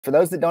for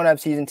those that don't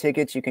have season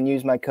tickets, you can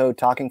use my code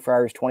Talking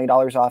Friars,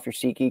 $20 off your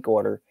SeatGeek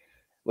order.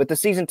 With the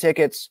season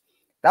tickets,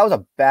 that was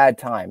a bad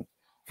time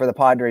for the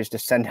Padres to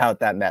send out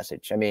that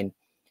message. I mean,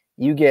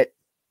 you get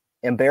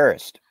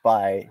embarrassed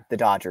by the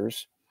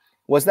Dodgers.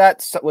 Was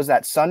that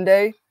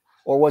Sunday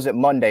or was it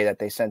Monday that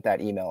they sent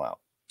that email out?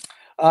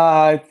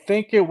 I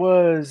think it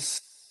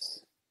was.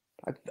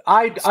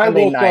 I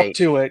Sunday woke up night.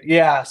 to it.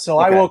 Yeah, so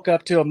I Okay. woke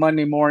up to a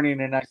Monday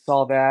morning and I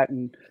saw that,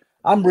 and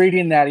I'm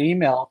reading that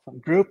email from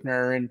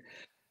Grupner, and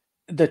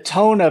the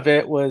tone of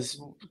it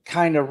was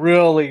kind of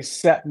really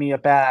set me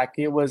aback.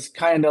 It was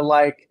kind of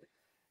like,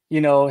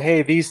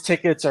 hey, these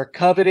tickets are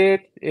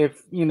coveted.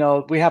 If,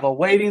 we have a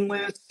waiting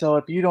list. So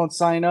if you don't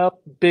sign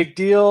up, big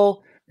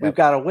deal. We've Yep.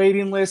 got a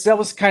waiting list. That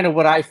was kind of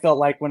what I felt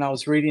like when I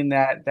was reading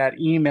that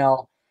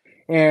email.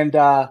 And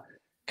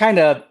kind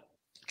of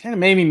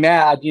made me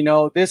mad.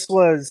 This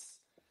was,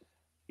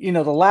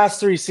 the last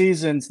 3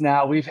 seasons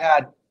now we've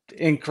had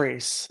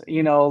increase,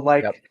 Yep.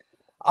 like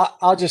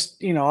I'll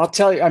just, I'll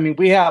tell you, I mean,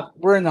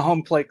 we're in the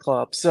home plate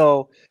club.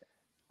 So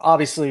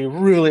obviously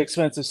really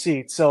expensive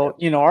seats. So,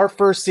 Yep. our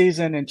first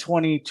season in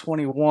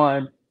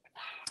 2021,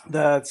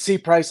 the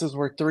seat prices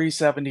were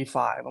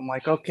 375. I'm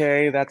like,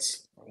 okay,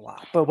 that's a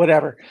lot, but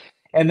whatever.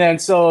 And then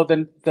so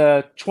then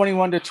the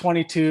 21 to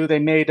 22, they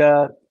made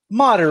a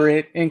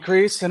moderate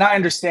increase. And I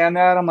understand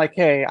that. I'm like,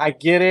 hey, I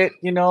get it.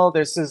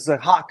 This is a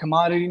hot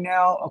commodity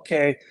now.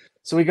 Okay.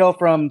 So we go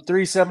from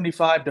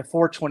 375 to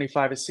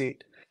 425 a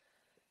seat.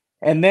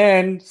 And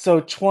then so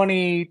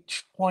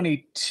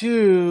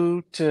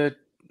 2022 to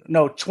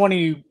no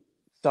 20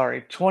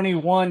 sorry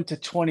 21 to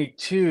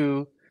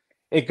 22,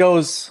 it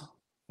goes,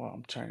 well,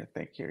 I'm trying to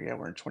think here. Yeah,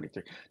 we're in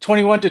 23.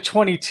 21 to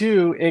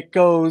 22, it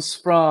goes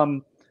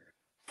from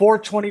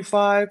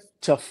 425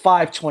 to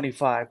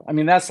 525. I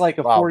mean, that's like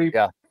a Wow. 40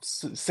 Yeah.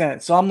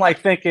 cent. So I'm like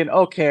thinking,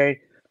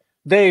 okay,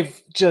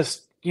 they've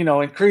just,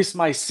 increased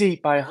my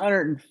seat by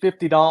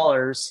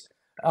 $150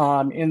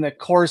 in the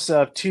course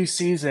of 2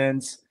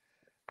 seasons.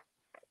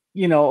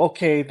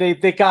 Okay,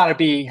 they got to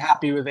be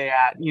happy where they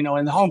at.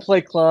 In the home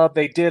plate club,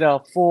 they did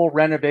a full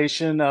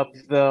renovation of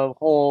the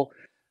whole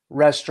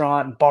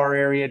restaurant and bar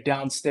area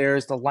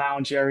downstairs. The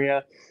lounge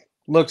area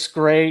looks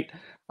great.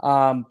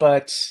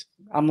 But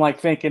I'm like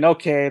thinking,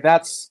 okay,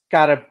 that's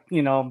gotta,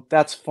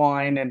 that's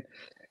fine.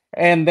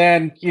 And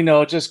then,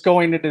 just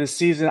going into the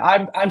season,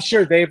 I'm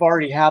sure they've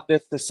already have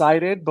this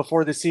decided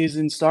before the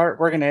season start.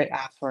 We're gonna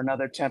ask for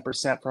another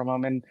 10% from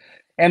them,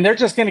 and they're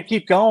just gonna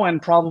keep going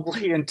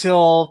probably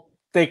until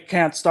they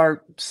can't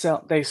sell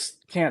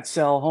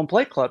home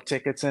plate club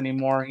tickets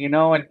anymore,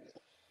 and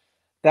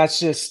that's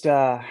just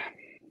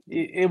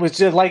it was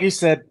just like you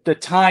said, the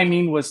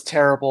timing was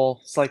terrible.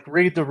 It's like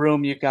read the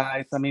room, you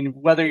guys. I mean,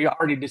 whether you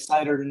already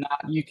decided or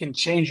not, you can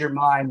change your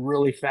mind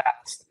really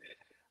fast.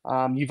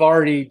 You've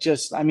already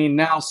just, I mean,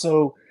 now,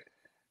 so,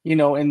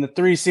 in the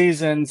 3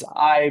 seasons,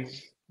 I've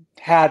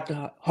had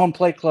home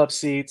plate club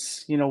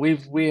seats.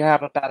 We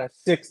have about a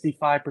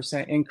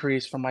 65%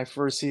 increase from my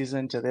first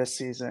season to this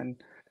season,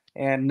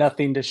 and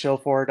nothing to show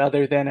for it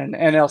other than an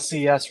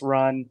NLCS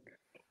run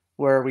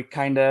where we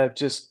kind of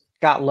just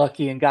got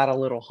lucky and got a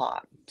little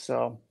hot.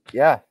 So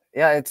Yeah.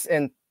 Yeah.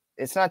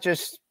 It's not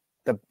just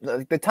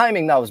the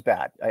timing that was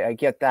bad. I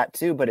get that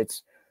too, but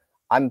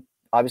I'm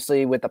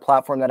obviously with the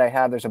platform that I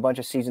have, there's a bunch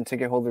of season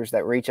ticket holders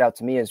that reach out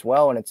to me as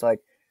well. And it's like,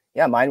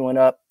 yeah, mine went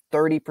up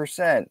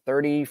 30%,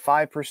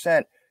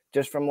 35%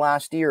 just from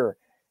last year.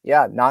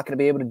 Yeah, not going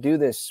to be able to do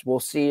this. We'll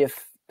see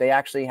if they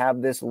actually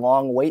have this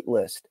long wait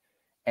list.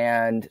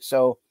 And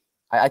so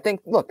I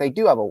think, look, they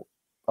do have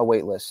a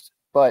wait list,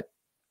 but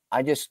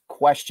I just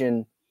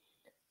question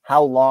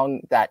how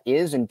long that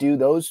is. And do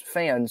those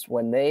fans,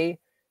 when they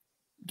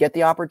get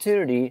the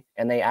opportunity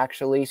and they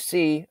actually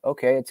see,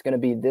 okay, it's going to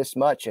be this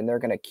much and they're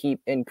going to keep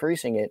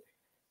increasing it,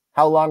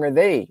 how long are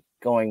they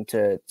going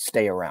to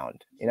stay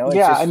around? It's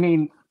yeah, I just,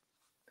 mean,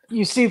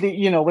 you see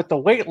with the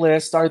wait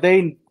list,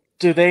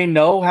 do they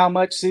know how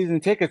much season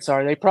tickets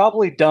are? They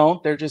probably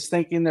don't. They're just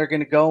thinking they're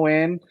going to go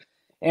in,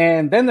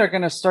 and then they're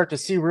going to start to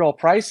see real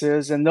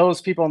prices. And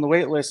those people on the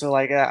wait list are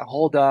like,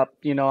 hold up,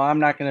 I'm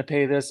not going to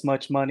pay this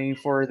much money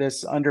for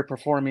this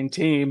underperforming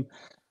team.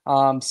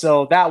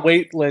 So that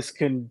wait list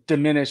can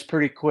diminish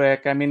pretty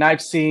quick. I mean,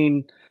 I've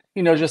seen,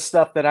 just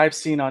stuff that I've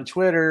seen on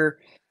Twitter.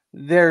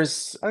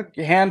 There's a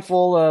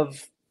handful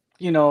of,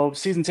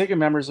 season ticket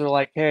members are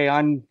like, hey,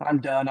 I'm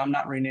done. I'm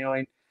not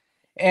renewing.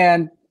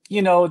 And,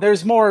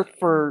 there's more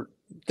for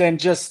than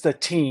just the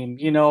team,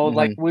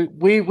 like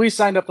mhm. we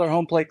signed up their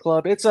home plate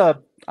club. I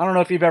don't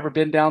know if you've ever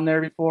been down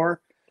there before.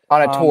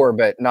 On a Um, tour,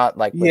 but not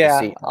like with a yeah,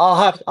 seat. I'll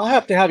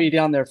have to have you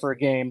down there for a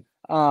game.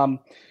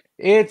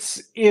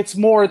 It's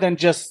more than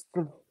just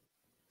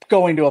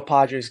going to a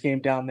Padres game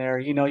down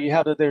there.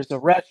 There's a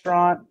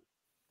restaurant.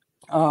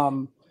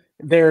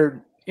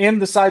 They're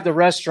inside the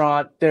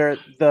restaurant.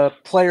 The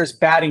player's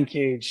batting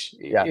cage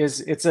Yeah.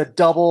 it's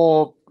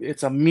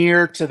a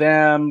mirror to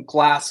them,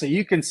 glass, so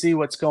you can see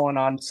what's going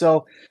on.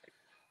 So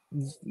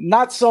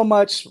not so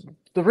much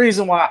the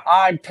reason why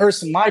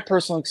my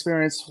personal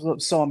experience,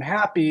 so I'm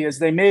happy, is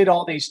they made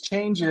all these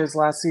changes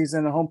last season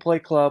in the home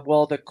plate club.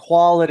 Well, the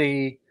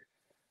quality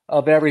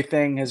of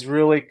everything has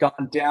really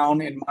gone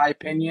down, in my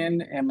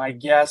opinion. And my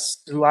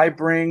guests who I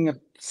bring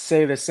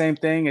say the same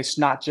thing. It's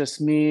not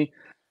just me.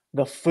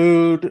 The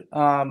food,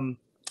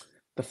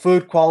 the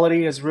food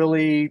quality has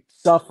really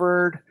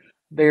suffered.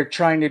 They're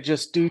trying to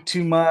just do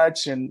too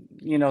much, and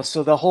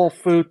so the whole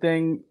food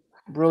thing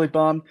really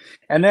bummed.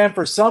 And then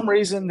for some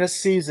reason this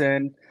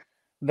season,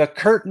 the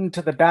curtain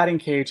to the batting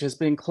cage has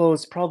been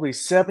closed probably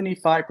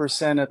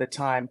 75% of the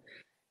time.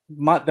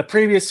 The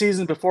previous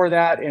season before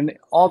that, and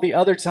all the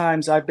other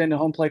times I've been to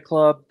home play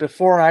club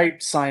before I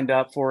signed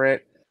up for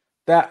it,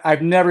 that I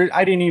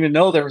didn't even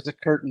know there was a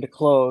curtain to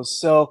close.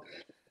 So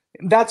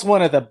that's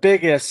one of the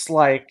biggest,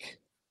 like,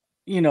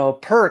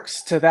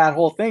 perks to that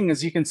whole thing,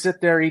 is you can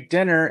sit there, eat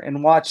dinner,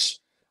 and watch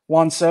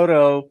Juan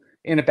Soto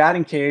in a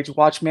batting cage,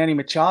 watch Manny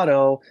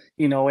Machado,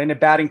 in a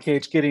batting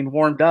cage getting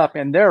warmed up,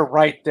 and they're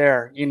right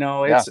there.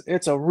 Yeah,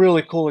 It's a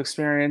really cool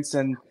experience,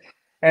 and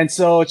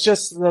so it's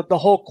just the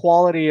whole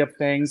quality of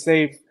things.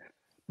 They've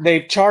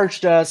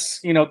charged us,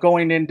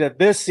 going into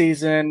this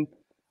season,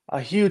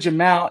 a huge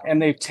amount,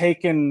 and it's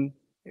taken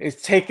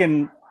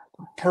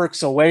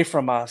perks away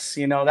from us.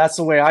 That's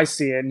the way I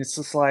see it, and it's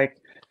just like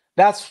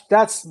that's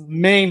the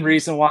main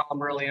reason why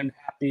I'm really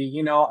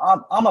unhappy.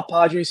 I'm a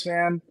Padres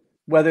fan,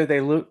 whether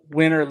they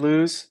win or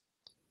lose.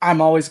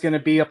 I'm always going to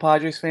be a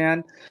Padres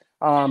fan.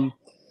 Um,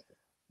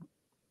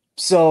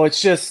 so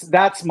it's just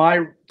that's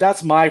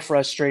my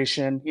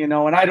frustration, and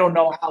I don't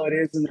know how it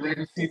is in the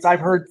regular seats. I've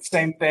heard the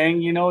same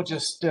thing,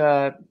 just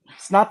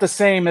it's not the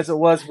same as it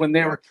was when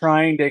they were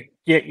trying to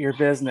get your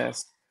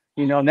business.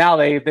 Now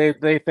they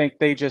think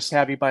they just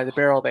have you by the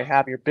barrel. They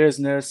have your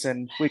business,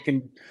 and we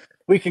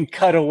can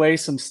cut away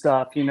some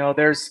stuff.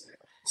 There's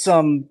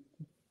some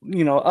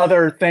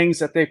other things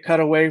that they've cut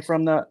away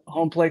from the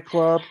home plate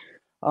club.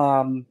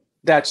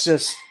 That's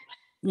just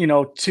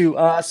to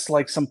us,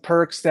 like some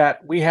perks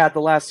that we had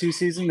the last two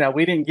seasons that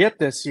we didn't get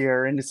this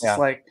year. And it's just yeah,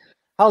 like,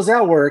 how's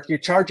that work? You're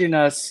charging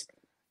us,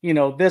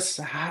 this,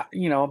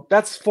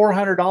 that's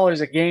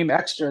 $400 a game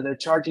extra. They're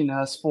charging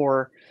us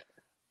for,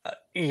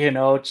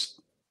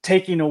 just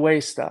taking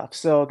away stuff.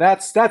 So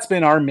that's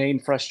been our main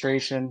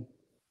frustration.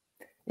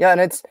 yeah. And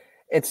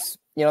it's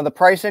the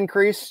price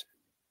increase.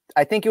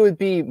 I think it would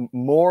be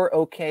more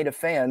okay to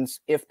fans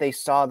if they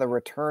saw the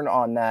return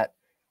on that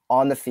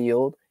on the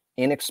field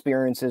in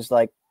experiences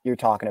like you're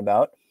talking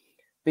about,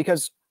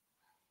 because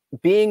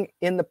being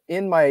it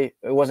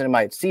wasn't in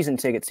my season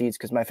ticket seats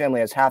because my family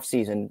has half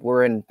season.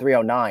 We're in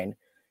 309,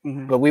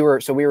 Mm-hmm. but we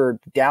were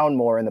down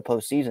more in the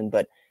postseason.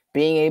 But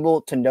being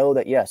able to know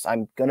that, yes,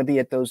 I'm going to be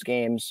at those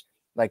games,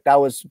 like that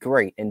was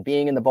great. And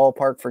being in the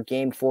ballpark for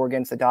game 4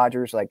 against the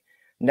Dodgers, like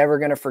never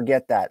going to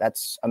forget that.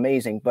 That's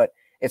amazing. But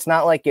it's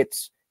not like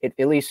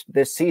at least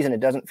this season, it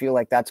doesn't feel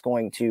like that's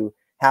going to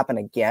happen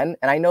again.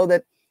 And I know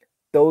that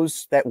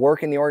those that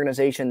work in the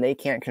organization, they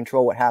can't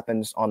control what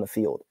happens on the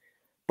field.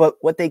 But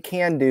what they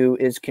can do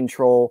is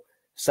control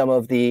some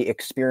of the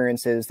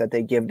experiences that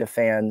they give to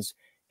fans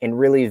and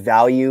really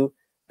value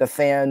the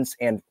fans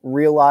and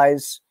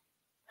realize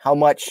how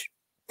much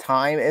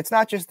time. It's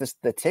not just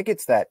the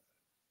tickets that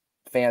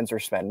fans are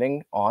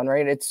spending on,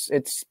 right? It's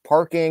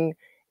parking,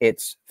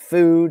 it's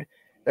food.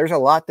 There's a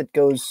lot that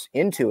goes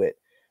into it.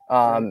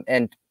 Right.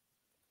 And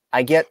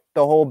I get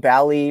the whole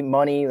Bally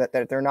money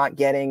that they're not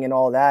getting and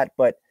all that,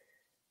 but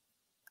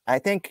I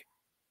think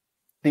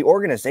the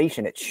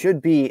organization, it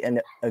should be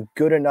in a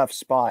good enough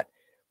spot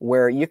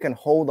where you can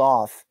hold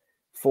off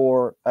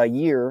for a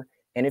year.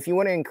 And if you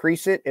want to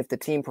increase it, if the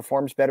team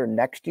performs better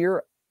next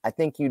year, I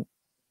think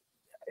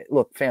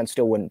fans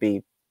still wouldn't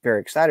be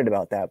very excited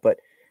about that, but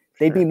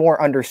they'd be Sure.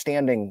 more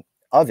understanding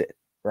of it,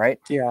 right?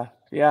 Yeah.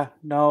 Yeah.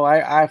 No,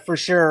 I for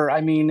sure.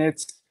 I mean,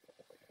 it's,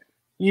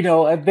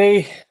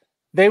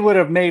 they would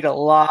have made a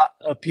lot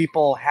of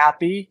people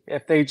happy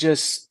if they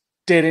just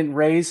didn't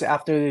raise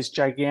after this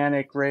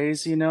gigantic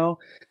raise.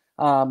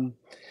 Um,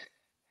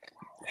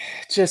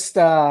 just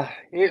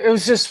it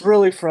was just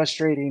really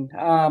frustrating.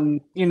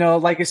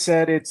 Like I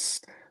said,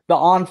 it's the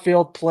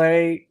on-field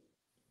play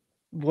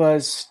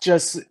was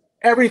just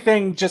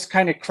everything just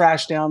kind of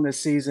crashed down this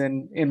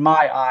season in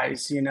my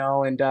eyes,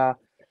 and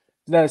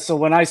so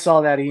when I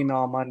saw that email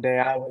on Monday,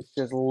 I was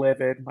just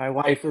livid. My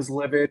wife is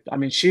livid. I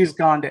mean, she's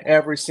gone to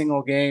every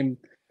single game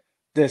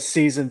this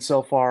season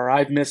so far.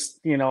 I've missed,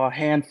 a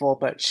handful,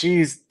 but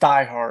she's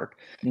diehard,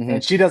 Hmm.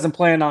 and she doesn't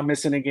plan on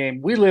missing a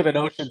game. We live in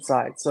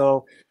Oceanside,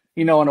 so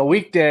on a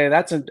weekday,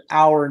 that's an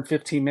hour and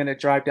 15-minute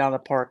drive down the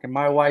park. And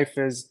my wife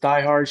is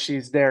diehard.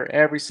 She's there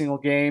every single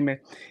game,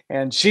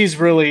 and she's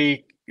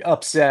really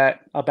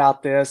upset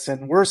about this.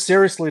 And we're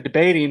seriously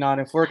debating on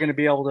if we're going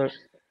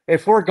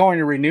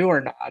to renew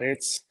or not.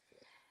 It's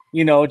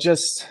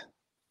just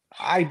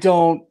I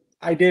don't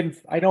I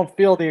don't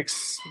feel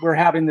we're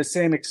having the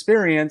same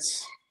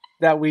experience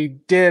that we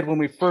did when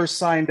we first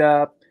signed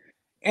up,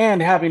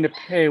 and having to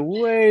pay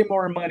way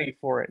more money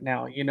for it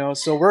now,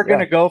 so we're going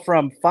Yeah. to go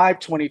from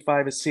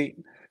 525 a seat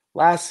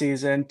last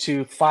season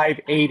to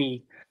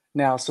 580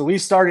 now. So we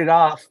started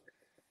off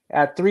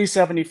at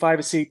 $375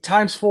 a seat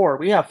times 4.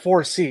 We have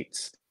 4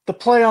 seats. The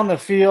play on the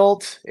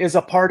field is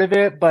a part of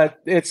it, but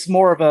it's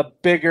more of a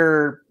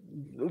bigger,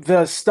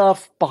 the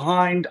stuff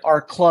behind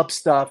our club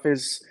stuff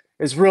is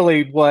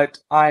really what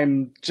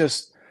I'm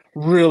just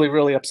really,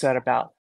 really upset about.